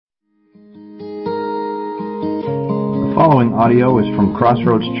following audio is from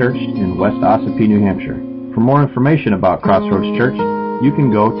Crossroads Church in West Ossipee, New Hampshire. For more information about Crossroads Church, you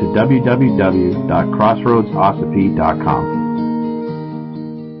can go to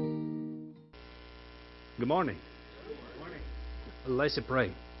www.crossroadsossipee.com. Good morning. Let's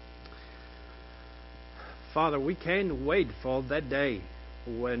pray. Father, we can't wait for that day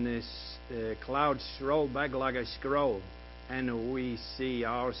when these clouds roll back like a scroll and we see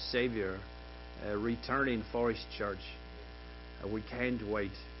our Savior returning for His church. We can't wait.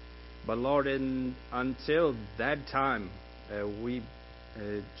 But Lord, until that time, we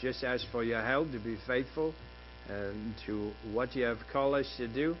just ask for your help to be faithful to what you have called us to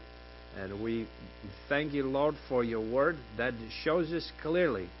do. And we thank you, Lord, for your word that shows us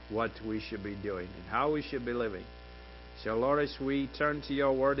clearly what we should be doing and how we should be living. So, Lord, as we turn to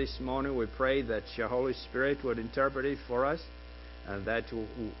your word this morning, we pray that your Holy Spirit would interpret it for us, and that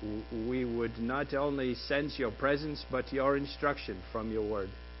we would not only sense your presence, but your instruction from your word.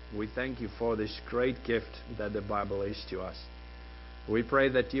 We thank you for this great gift that the Bible is to us. We pray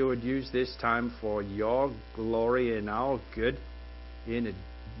that you would use this time for your glory and our good. In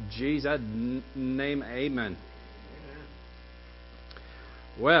Jesus' name, amen.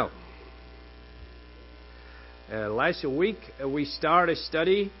 Well, last week we started a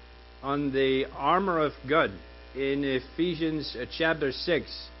study on the armor of God in Ephesians chapter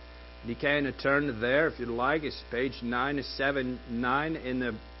 6. You can turn there if you'd like. It's page 979 in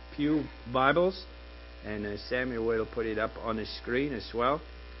the Pew Bibles, and Samuel will put it up on the screen as well.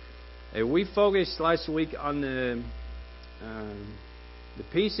 We focused last week on the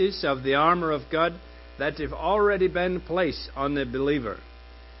pieces of the armor of God that have already been placed on the believer.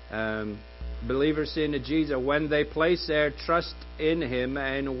 Believers in Jesus, when they place their trust in Him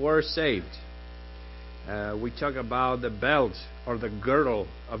and were saved. We talk about the belt or the girdle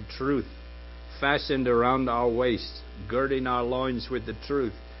of truth fastened around our waist, girding our loins with the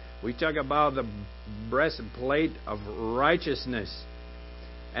truth. We talk about the breastplate of righteousness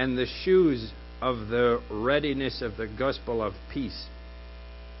and the shoes of the readiness of the gospel of peace.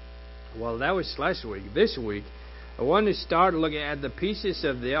 Well, that was last week. This week, I want to start looking at the pieces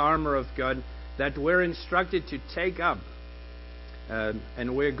of the armor of God that we're instructed to take up.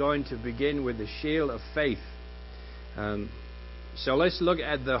 And we're going to begin with the shield of faith. So let's look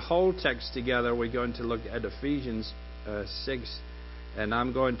at the whole text together. We're going to look at Ephesians 6, and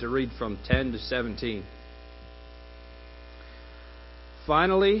I'm going to read from 10 to 17.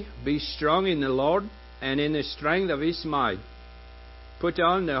 Finally, be strong in the Lord and in the strength of His might. Put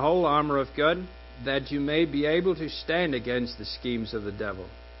on the whole armor of God, that you may be able to stand against the schemes of the devil.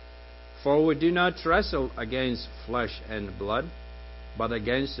 For we do not wrestle against flesh and blood, but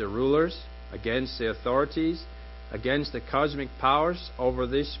against the rulers, against the authorities, against the cosmic powers over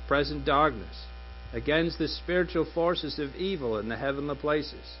this present darkness, against the spiritual forces of evil in the heavenly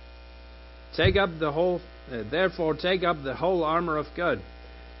places. Therefore take up the whole armor of God,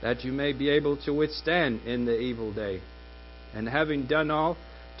 that you may be able to withstand in the evil day, and having done all,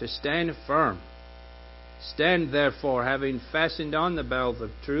 to stand firm. Stand therefore, having fastened on the belt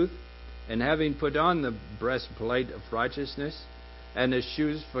of truth, and having put on the breastplate of righteousness, and the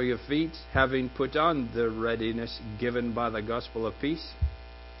shoes for your feet, having put on the readiness given by the gospel of peace.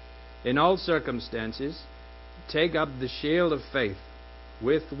 In all circumstances, take up the shield of faith,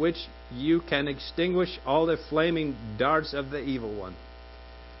 with which you can extinguish all the flaming darts of the evil one,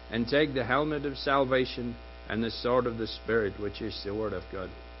 and take the helmet of salvation and the sword of the Spirit, which is the Word of God.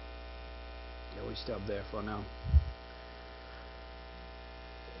 Yeah, we stop there for now.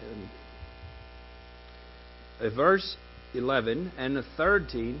 Verse 11 and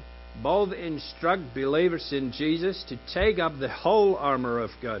 13 both instruct believers in Jesus to take up the whole armor of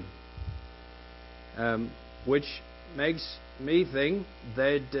God, which makes me think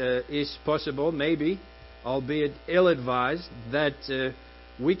that is possible, maybe, albeit ill-advised, that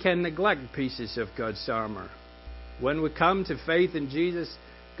we can neglect pieces of God's armor. When we come to faith in Jesus,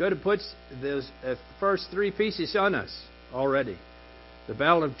 God puts those first three pieces on us already. The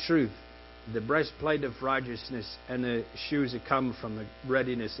belt of truth, the breastplate of righteousness, and the shoes that come from the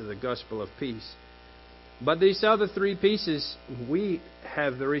readiness of the gospel of peace. But these other three pieces, we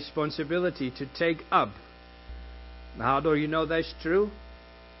have the responsibility to take up. How do you know that's true?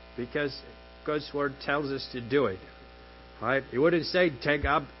 Because God's Word tells us to do it. Right? It wouldn't say take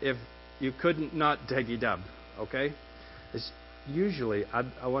up if you couldn't not take it up. Okay? It's usually,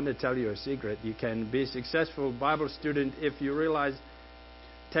 I want to tell you a secret. You can be a successful Bible student if you realize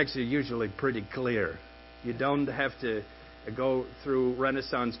texts are usually pretty clear. You don't have to go through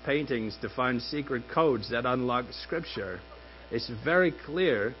Renaissance paintings to find secret codes that unlock Scripture. It's very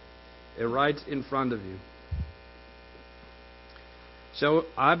clear right in front of you. So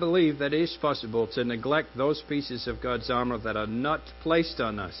I believe that it is possible to neglect those pieces of God's armor that are not placed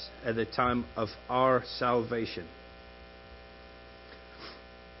on us at the time of our salvation.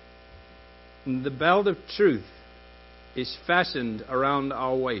 The belt of truth is fastened around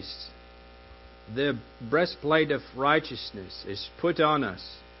our waist. The breastplate of righteousness is put on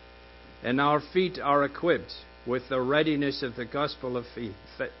us, and our feet are equipped with the readiness of the gospel of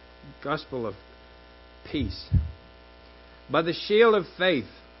peace. But the shield of faith,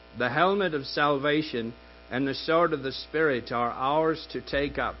 the helmet of salvation, and the sword of the Spirit are ours to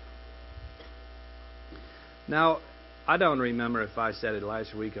take up. Now, I don't remember if I said it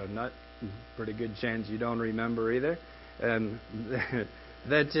last week or not. Pretty good chance you don't remember either.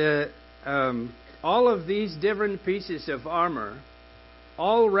 All of these different pieces of armor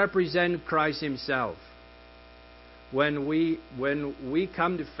all represent Christ Himself. When we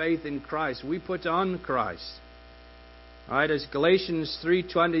come to faith in Christ, we put on Christ. All right, as Galatians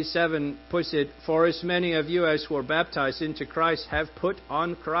 3:27 puts it, "For as many of you as were baptized into Christ have put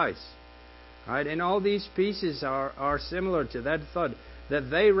on Christ." All right, and all these pieces are similar to that thought, that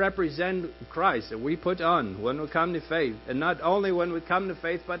they represent Christ, that we put on when we come to faith. And not only when we come to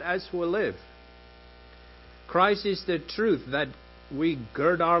faith, but as we live. Christ is the truth that we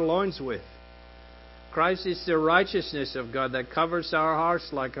gird our loins with. Christ is the righteousness of God that covers our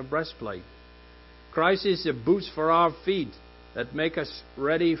hearts like a breastplate. Christ is the boots for our feet that make us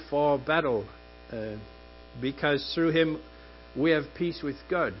ready for battle, because through Him we have peace with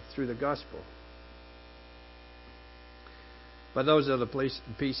God through the gospel. But those are the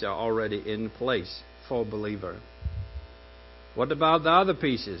pieces are already in place for a believer. What about the other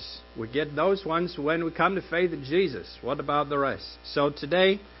pieces? We get those ones when we come to faith in Jesus. What about the rest? So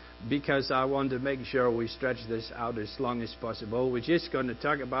today, because I want to make sure we stretch this out as long as possible, we're just going to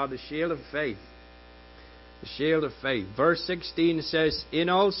talk about the shield of faith. The shield of faith. Verse 16 says, "In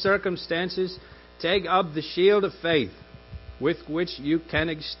all circumstances, take up the shield of faith, with which you can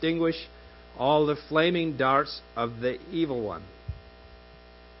extinguish all the flaming darts of the evil one."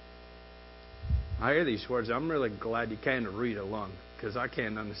 I hear these words. I'm really glad you can't read along, because I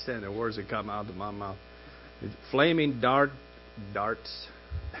can't understand the words that come out of my mouth. Flaming darts.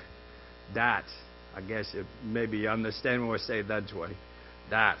 That. I guess maybe you understand when I say it that way.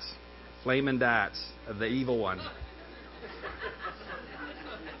 Darts. Flaming darts of the evil one.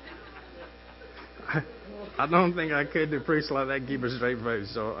 I don't think I could preach like that, keep a straight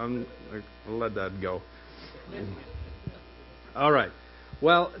face, so I'll let that go. All right.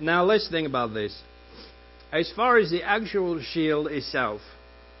 Well, now let's think about this. As far as the actual shield itself,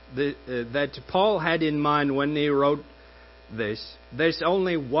 that Paul had in mind when he wrote this, there's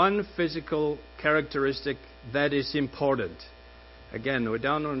only one physical characteristic that is important. Again, we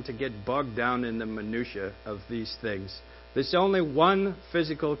don't want to get bogged down in the minutiae of these things. There's only one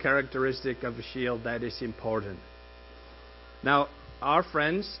physical characteristic of a shield that is important. Now, our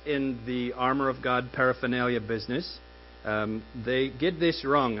friends in the Armor of God paraphernalia business, they get this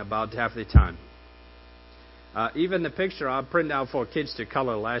wrong about half the time. Even the picture I printed out for kids to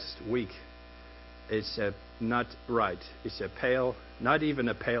color last week is not right. It's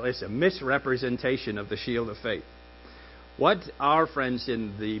it's a misrepresentation of the shield of faith. What our friends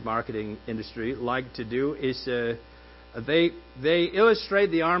in the marketing industry like to do is they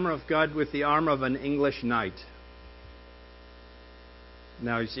illustrate the armor of God with the armor of an English knight.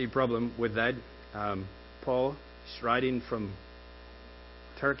 Now, you see a problem with that. Paul is writing from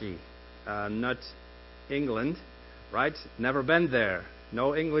Turkey, not England, right? Never been there.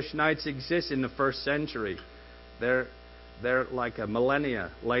 No English knights exist in the first century. They're like a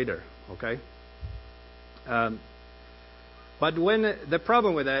millennia later, okay? But when the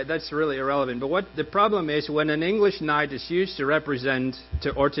problem with that's really irrelevant. But what the problem is, when an English knight is used to represent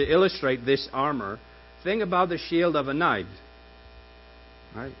or to illustrate this armor, think about the shield of a knight.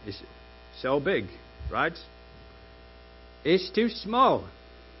 Right? It's so big, right? It's too small.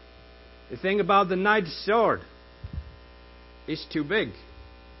 You think about the knight's sword. It's too big.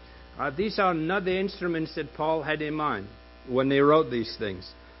 These are not the instruments that Paul had in mind when he wrote these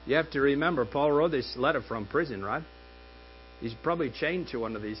things. You have to remember, Paul wrote this letter from prison, right? He's probably chained to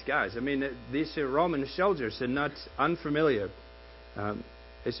one of these guys. I mean, these Roman soldiers are not unfamiliar.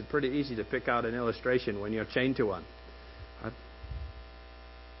 It's pretty easy to pick out an illustration when you're chained to one.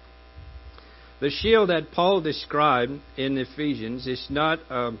 The shield that Paul described in Ephesians is not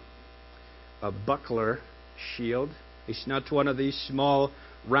a buckler shield. It's not one of these small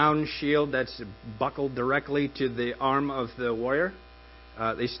round shield that's buckled directly to the arm of the warrior.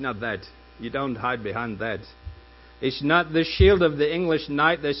 It's not that. You don't hide behind that. It's not the shield of the English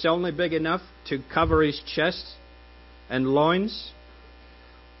knight that's only big enough to cover his chest and loins.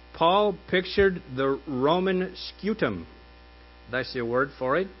 Paul pictured the Roman scutum. That's the word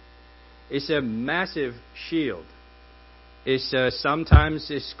for it. It's a massive shield. It's sometimes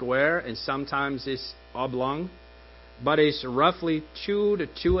it's square and sometimes it's oblong, but it's roughly 2 to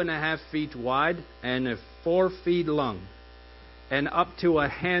 2.5 feet wide and 4 feet long, and up to a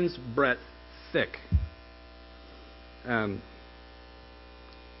hand's breadth thick.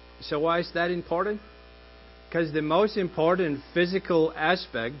 So why is that important? Because the most important physical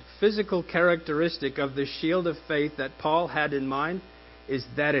aspect, physical characteristic of the shield of faith that Paul had in mind is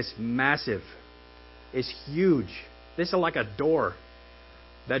that it's massive. It's huge. This is like a door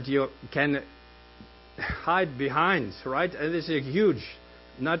that you can hide behind, right? And it's a huge,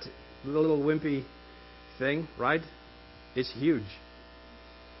 not a little wimpy thing, right? It's huge.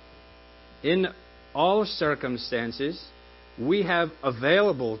 In all circumstances, we have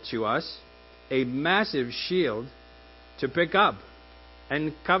available to us a massive shield to pick up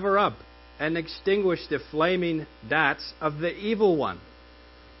and cover up and extinguish the flaming darts of the evil one.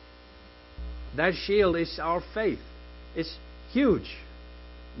 That shield is our faith. It's huge,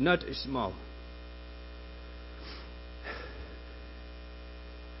 not small.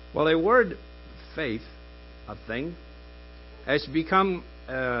 Well, the word faith, a thing, has become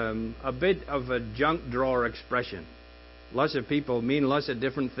a bit of a junk drawer expression. Lots of people mean lots of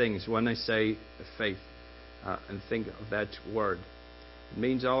different things when they say faith and think of that word. It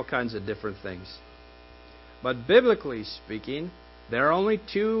means all kinds of different things. But biblically speaking, there are only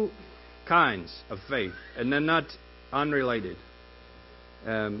two kinds of faith, and they're not unrelated.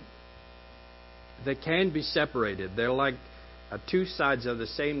 They can be separated. They're like two sides of the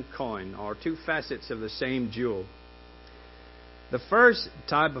same coin, or two facets of the same jewel. The first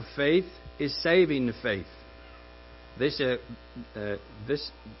type of faith is saving faith. This is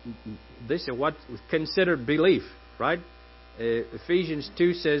what is considered belief, right? Ephesians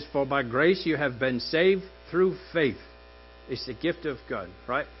 2 says, "For by grace you have been saved through faith." It's the gift of God,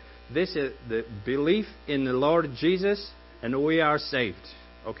 right? This is the belief in the Lord Jesus, and we are saved.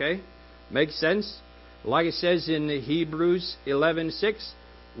 Okay? Makes sense? Like it says in Hebrews 11:6,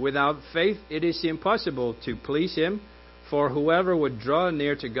 "Without faith it is impossible to please Him, for whoever would draw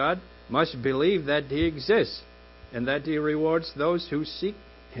near to God must believe that He exists, and that He rewards those who seek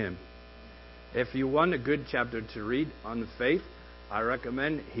Him." If you want a good chapter to read on faith, I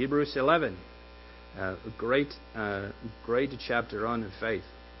recommend Hebrews 11. A great chapter on faith.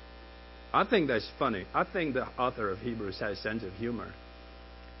 I think that's funny. I think the author of Hebrews has a sense of humor.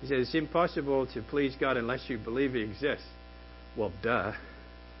 He says it's impossible to please God unless you believe He exists. Well, duh.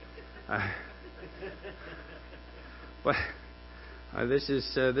 But this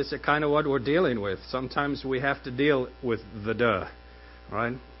is kind of what we're dealing with. Sometimes we have to deal with the duh,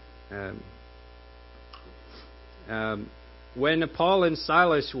 right? When Paul and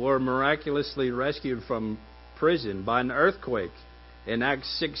Silas were miraculously rescued from prison by an earthquake in Acts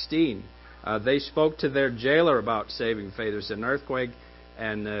 16, they spoke to their jailer about saving faith. There's an earthquake,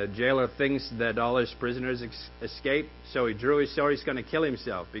 and the jailer thinks that all his prisoners escaped, so he drew his sword. He's going to kill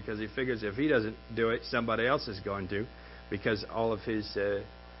himself because he figures if he doesn't do it, somebody else is going to, because all of his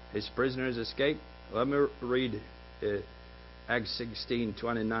prisoners escaped. Let me read Acts 16,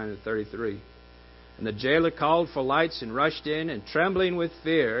 29 and 33. "And the jailer called for lights and rushed in, and trembling with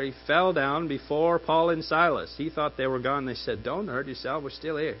fear, he fell down before Paul and Silas." He thought they were gone. They said, "Don't hurt yourself, we're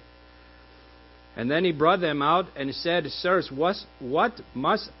still here." "And then he brought them out and said, 'Sirs, what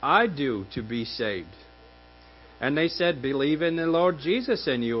must I do to be saved?' And they said, 'Believe in the Lord Jesus,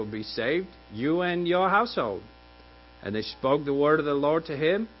 and you will be saved, you and your household.' And they spoke the word of the Lord to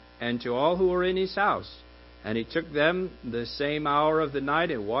him and to all who were in his house. And he took them the same hour of the night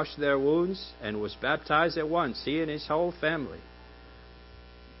and washed their wounds and was baptized at once, he and his whole family."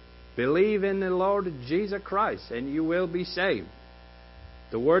 Believe in the Lord Jesus Christ and you will be saved.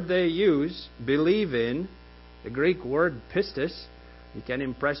 The word they use, believe in, the Greek word pistis. You can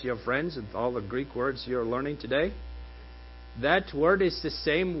impress your friends with all the Greek words you're learning today. That word is the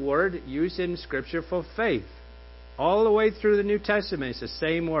same word used in Scripture for faith. All the way through the New Testament, it's the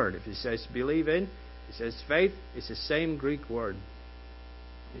same word. If it says believe in, it says faith, it's the same Greek word.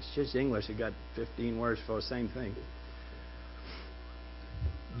 It's just English. It got 15 words for the same thing.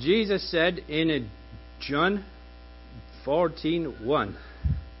 Jesus said in John 14:1,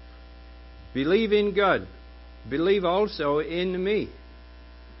 "Believe in God. Believe also in me."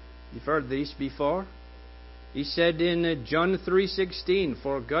 You've heard these before. He said in John 3:16,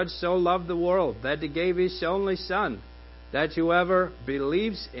 "For God so loved the world that He gave His only Son, that whoever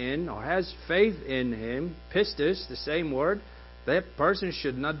believes in or has faith in Him," pistis, the same word, "that person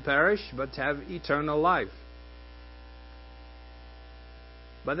should not perish but have eternal life."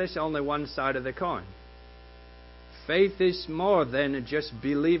 But there's only one side of the coin. Faith is more than just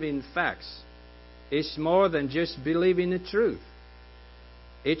believing facts. It's more than just believing the truth.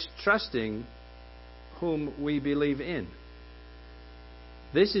 It's trusting whom we believe in.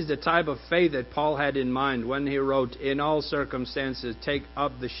 This is the type of faith that Paul had in mind when he wrote, "In all circumstances, take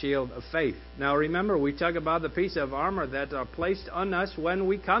up the shield of faith." Now remember, we talk about the piece of armor that are placed on us when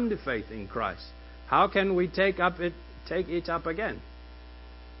we come to faith in Christ. How can we take it up again?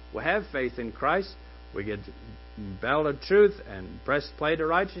 We have faith in Christ. We get belt of truth and breastplate of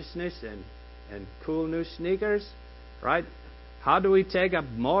righteousness and cool new sneakers, right? How do we take up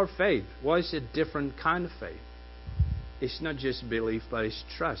more faith? Well, it's a different kind of faith. It's not just belief, but it's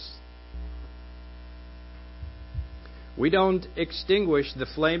trust. We don't extinguish the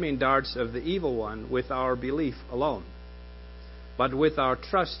flaming darts of the evil one with our belief alone, but with our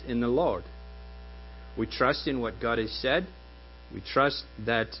trust in the Lord. We trust in what God has said. We trust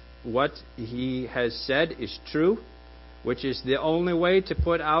that what He has said is true, which is the only way to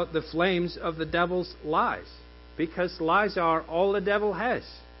put out the flames of the devil's lies, because lies are all the devil has.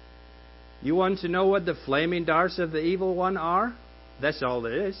 You want to know what the flaming darts of the evil one are? That's all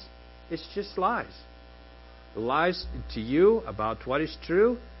it is. It's just lies. Lies to you about what is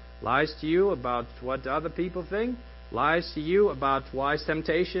true. Lies to you about what other people think. Lies to you about why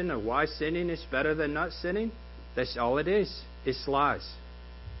temptation or why sinning is better than not sinning. That's all it is. It's lies.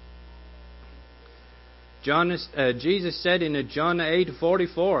 Jesus said in John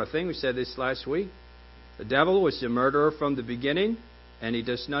 8:44, I think we said this last week, the devil was a murderer from the beginning, and he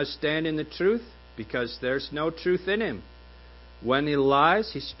does not stand in the truth, because there's no truth in him. When he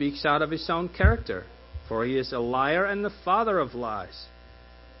lies, he speaks out of his own character, for he is a liar and the father of lies.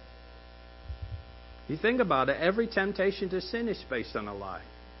 You think about it, every temptation to sin is based on a lie.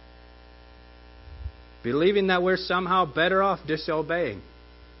 Believing that we're somehow better off disobeying,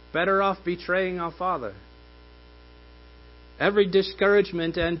 better off betraying our Father. Every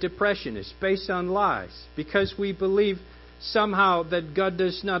discouragement and depression is based on lies, because we believe somehow that God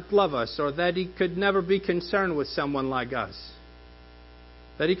does not love us, or that He could never be concerned with someone like us,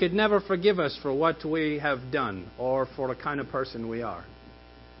 that He could never forgive us for what we have done or for the kind of person we are.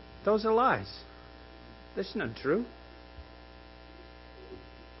 Those are lies. That's not true.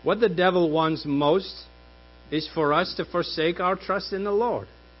 What the devil wants most is for us to forsake our trust in the Lord,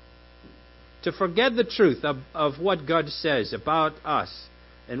 to forget the truth of what God says about us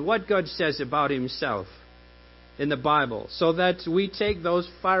and what God says about Himself in the Bible, so that we take those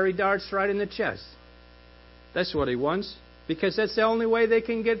fiery darts right in the chest. That's what he wants, because that's the only way they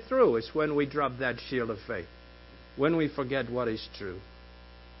can get through, is when we drop that shield of faith, when we forget what is true.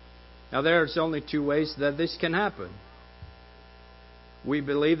 Now there's only two ways that this can happen. We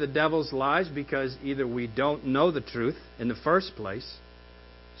believe the devil's lies because either we don't know the truth in the first place,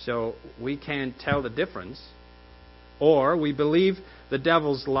 so we can't tell the difference, or we believe the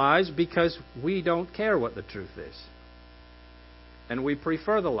devil's lies because we don't care what the truth is, and we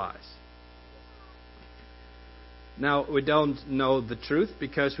prefer the lies. Now, we don't know the truth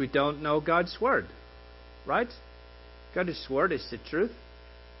because we don't know God's Word, right? God's Word is the truth.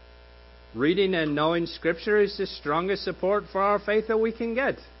 Reading and knowing Scripture is the strongest support for our faith that we can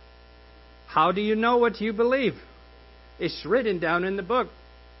get. How do you know what you believe? It's written down in the book.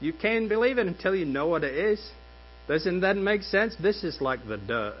 You can't believe it until you know what it is. Doesn't that make sense? This is like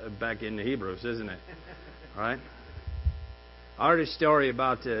the back in the Hebrews, isn't it? Right? I heard a story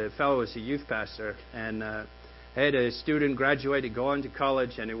about a fellow who was a youth pastor, and had a student graduated going to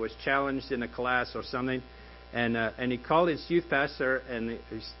college, and he was challenged in a class or something, and he called his youth pastor and he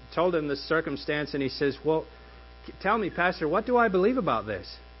told him the circumstance, and he says, "Well, tell me, Pastor, what do I believe about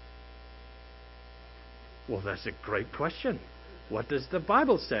this?" "Well, that's a great question. What does the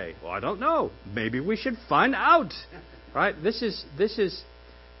Bible say?" "Well, I don't know. Maybe we should find out." Right? This is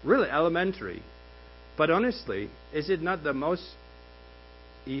really elementary. But honestly, is it not the most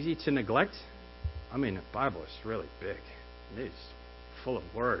easy to neglect? I mean, the Bible is really big. It is full of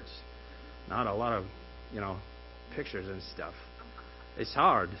words. Not a lot of, pictures and stuff. It's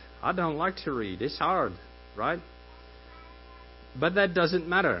hard. I don't like to read. It's hard, right? But that doesn't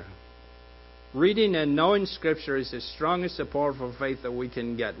matter. Reading and knowing Scripture is the strongest support for faith that we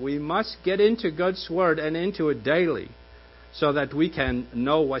can get. We must get into God's Word and into it daily, so that we can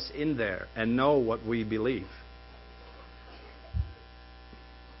know what's in there and know what we believe.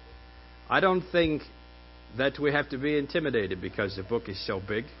 I don't think that we have to be intimidated because the book is so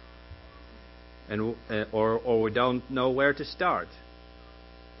big, or we don't know where to start.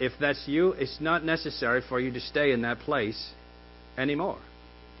 If that's you, it's not necessary for you to stay in that place anymore,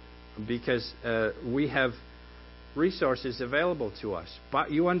 because we have resources available to us.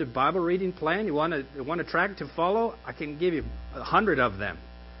 But you want a Bible reading plan? You want a track to follow? I can give you 100 of them.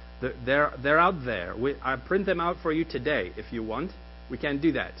 They're out there. I print them out for you today if you want. We can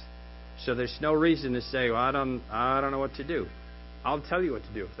do that. So there's no reason to say, well, I don't know what to do. I'll tell you what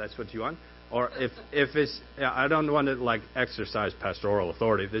to do if that's what you want. Or if it's, I don't want to like exercise pastoral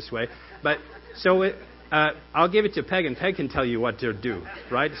authority this way. But so I'll give it to Peg, and Peg can tell you what to do,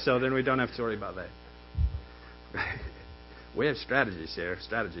 right? So then we don't have to worry about that. We have strategies here,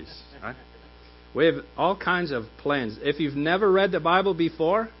 right? We have all kinds of plans. If you've never read the Bible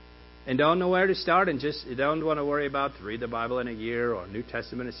before and don't know where to start and just you don't want to worry about to read the Bible in a year or New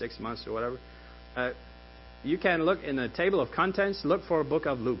Testament in 6 months or whatever, you can look in the table of contents, look for a book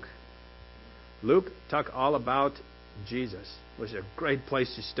of Luke. Luke talk all about Jesus, which is a great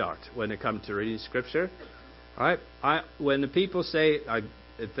place to start when it comes to reading Scripture. All right? When the people say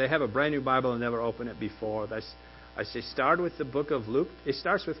if they have a brand new Bible and never opened it before, I say start with the book of Luke. It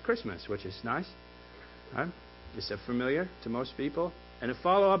starts with Christmas, which is nice. All right? It's familiar to most people. And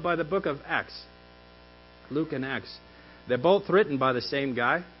follow up by the book of Acts. Luke and Acts. They're both written by the same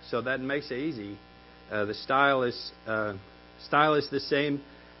guy, so that makes it easy. The style is the same.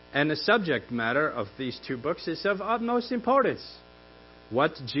 And the subject matter of these two books is of utmost importance.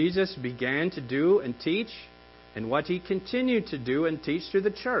 What Jesus began to do and teach, and what He continued to do and teach through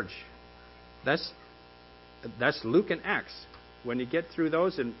the church. That's Luke and Acts. When you get through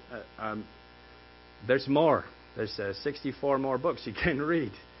those, and there's more. There's 64 more books you can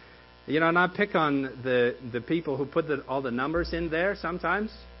read. You know, and I pick on the people who put all the numbers in there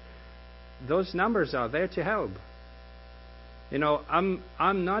sometimes. Those numbers are there to help. You know,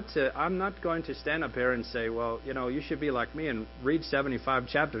 I'm not going to stand up here and say, well, you know, you should be like me and read 75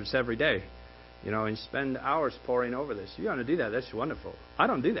 chapters every day, you know, and spend hours poring over this. You want to do that? That's wonderful. I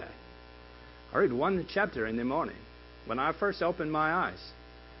don't do that. I read one chapter in the morning when I first open my eyes,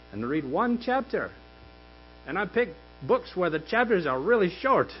 and read one chapter. And I pick books where the chapters are really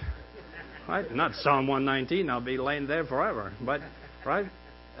short, right? Not Psalm 119. I'll be laying there forever, but right.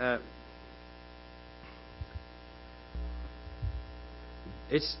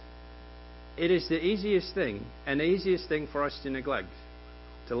 It is the easiest thing, and the easiest thing for us to neglect,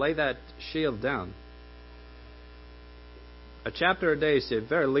 to lay that shield down. A chapter a day is the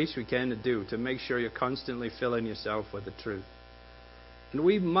very least we can do to make sure you're constantly filling yourself with the truth. And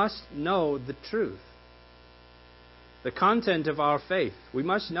we must know the truth. The content of our faith. We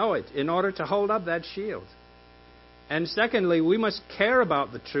must know it in order to hold up that shield. And secondly, we must care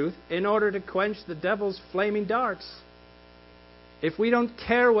about the truth in order to quench the devil's flaming darts. If we don't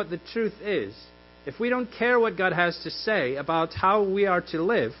care what the truth is, if we don't care what God has to say about how we are to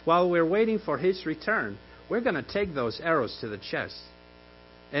live while we're waiting for His return, we're going to take those arrows to the chest.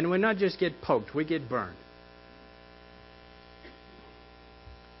 And we not just get poked, we get burned.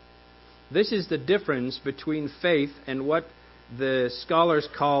 This is the difference between faith and what the scholars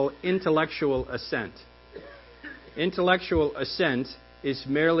call intellectual assent. Intellectual assent is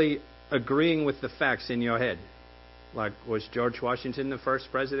merely agreeing with the facts in your head. Like, was George Washington the first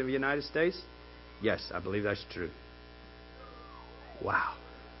president of the United States? Yes, I believe that's true. Wow.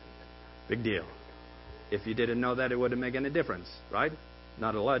 Big deal. If you didn't know that, it wouldn't make any difference, right?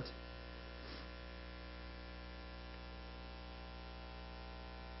 Not a lot.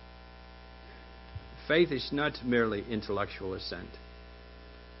 Faith is not merely intellectual assent.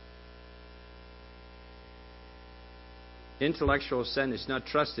 Intellectual assent is not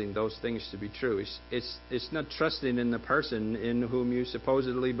trusting those things to be true. It's not trusting in the person in whom you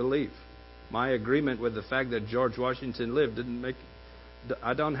supposedly believe. My agreement with the fact that George Washington lived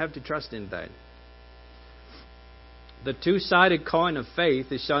I don't have to trust in that. The two-sided coin of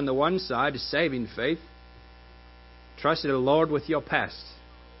faith is on the one side, saving faith. Trust in the Lord with your past.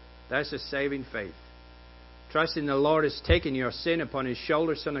 That's a saving faith. Trusting the Lord is taking your sin upon His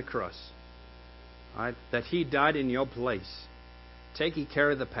shoulders on a cross. Right? That He died in your place. Taking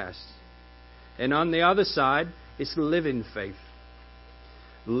care of the past. And on the other side is living faith.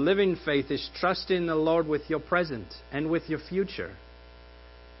 Living faith is trusting the Lord with your present and with your future.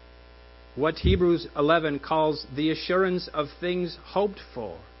 What Hebrews 11 calls the assurance of things hoped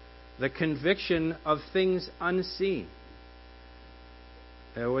for. The conviction of things unseen.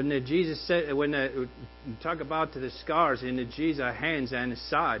 When Jesus said, when talk about the scars in Jesus' hands and His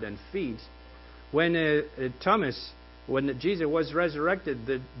side and feet, when Thomas, when Jesus was resurrected,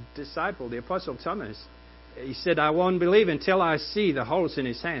 the disciple, the apostle Thomas, he said, I won't believe until I see the holes in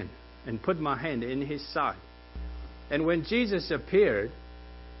His hand and put my hand in His side. And when Jesus appeared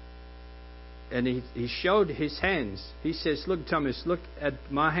and he showed His hands, He says, look, Thomas, look at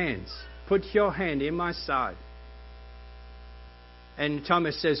my hands. Put your hand in my side. And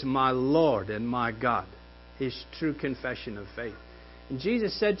Thomas says, my Lord and my God. His true confession of faith. And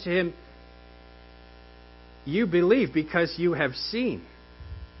Jesus said to him, you believe because you have seen.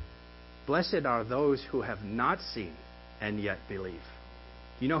 Blessed are those who have not seen and yet believe.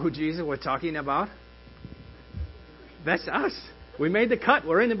 You know who Jesus was talking about? That's us. We made the cut.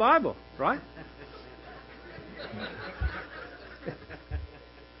 We're in the Bible, right?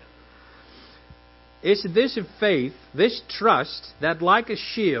 It's this faith, this trust, that like a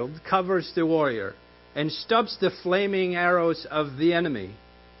shield covers the warrior and stops the flaming arrows of the enemy.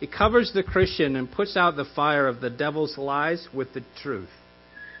 It covers the Christian and puts out the fire of the devil's lies with the truth.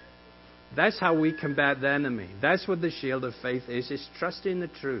 That's how we combat the enemy. That's what the shield of faith is trusting the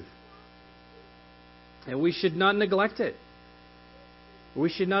truth. And we should not neglect it. We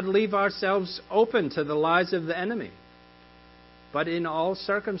should not leave ourselves open to the lies of the enemy. But in all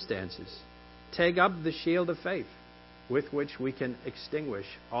circumstances, take up the shield of faith with which we can extinguish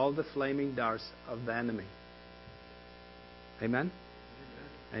all the flaming darts of the enemy. Amen?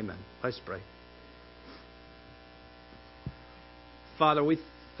 Amen. Let's pray. Father, we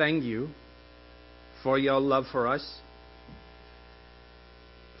thank you for your love for us,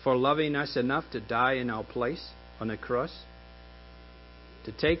 for loving us enough to die in our place on the cross,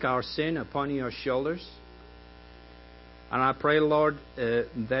 to take our sin upon your shoulders. And I pray, Lord,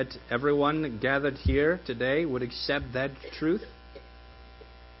 that everyone gathered here today would accept that truth,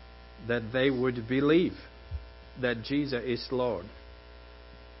 that they would believe that Jesus is Lord,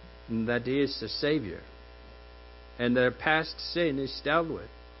 and that He is the Savior, and their past sin is dealt with,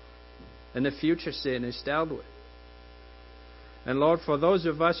 and the future sin is dealt with. And Lord, for those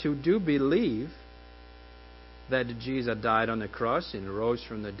of us who do believe that Jesus died on the cross and rose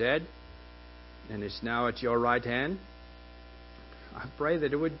from the dead and is now at your right hand, I pray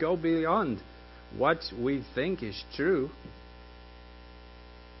that it would go beyond what we think is true,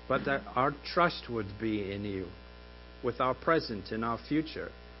 but that our trust would be in you with our present and our future,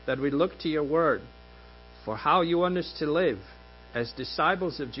 that we look to your word for how you want us to live as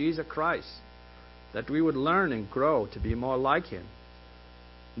disciples of Jesus Christ, that we would learn and grow to be more like Him,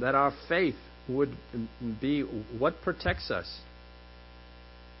 that our faith would be what protects us.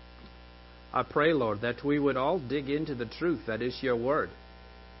 I pray, Lord, that we would all dig into the truth that is your word,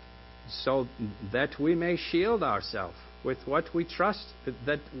 so that we may shield ourselves with what we trust,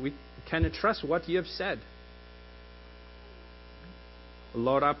 that we can trust what you have said.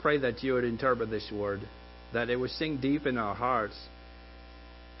 Lord, I pray that you would interpret this word, that it would sink deep in our hearts,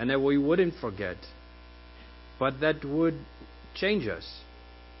 and that we wouldn't forget, but that would change us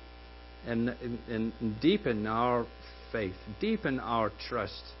and deepen our faith, deepen our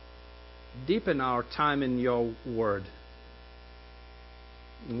trust, deepen our time in your word.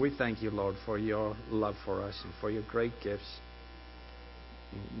 And we thank you, Lord, for your love for us and for your great gifts.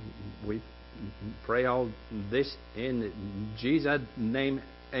 We pray all this in Jesus' name.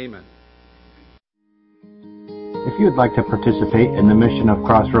 Amen. If you would like to participate in the mission of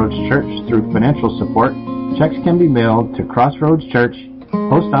Crossroads Church through financial support, checks can be mailed to Crossroads Church,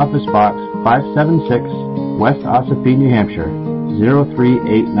 Post Office Box 576, West Ossipee, New Hampshire,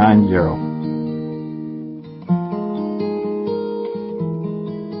 03890.